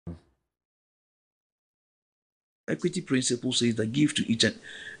Equity principle says that give to each and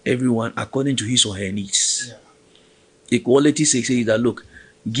everyone according to his or her needs. Yeah. Equality says that, look,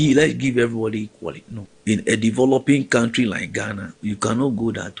 let's give everybody equally. No. In a developing country like Ghana, you cannot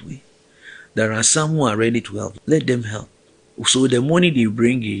go that way. There are some who are ready to help. Let them help. So the money they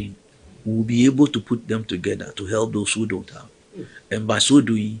bring in, we'll be able to put them together to help those who don't have. And by so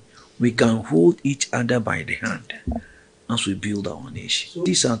doing, we can hold each other by the hand as we build our nation. So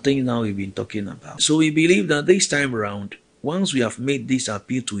these are things now we've been talking about. So we believe that this time around, once we have made this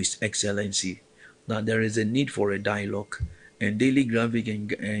appeal to His Excellency, that there is a need for a dialogue, and Daily Graphic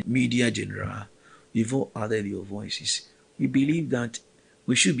and Media General, we've all added your voices. We believe that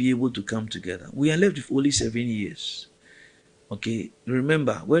we should be able to come together. We are left with only 7 years. Okay,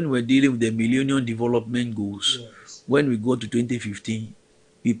 remember, when we're dealing with the Millennium Development Goals, yes, when we go to 2015,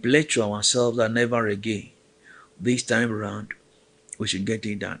 we pledge to ourselves that never again, this time around, we should get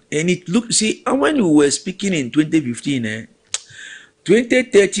it done. And it look, see, when we were speaking in 2015,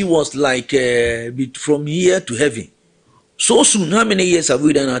 2030 was like from here to heaven. So soon, how many years have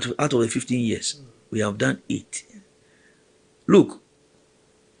we done out of the 15 years? We have done 8. Look,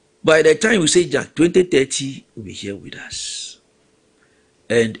 by the time we say Jack, 2030 will be here with us.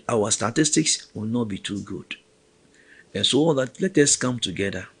 And our statistics will not be too good. And so that let us come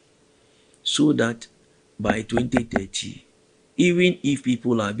together so that by 2030, even if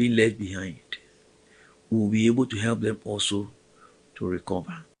people are being left behind, we will be able to help them also to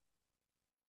recover.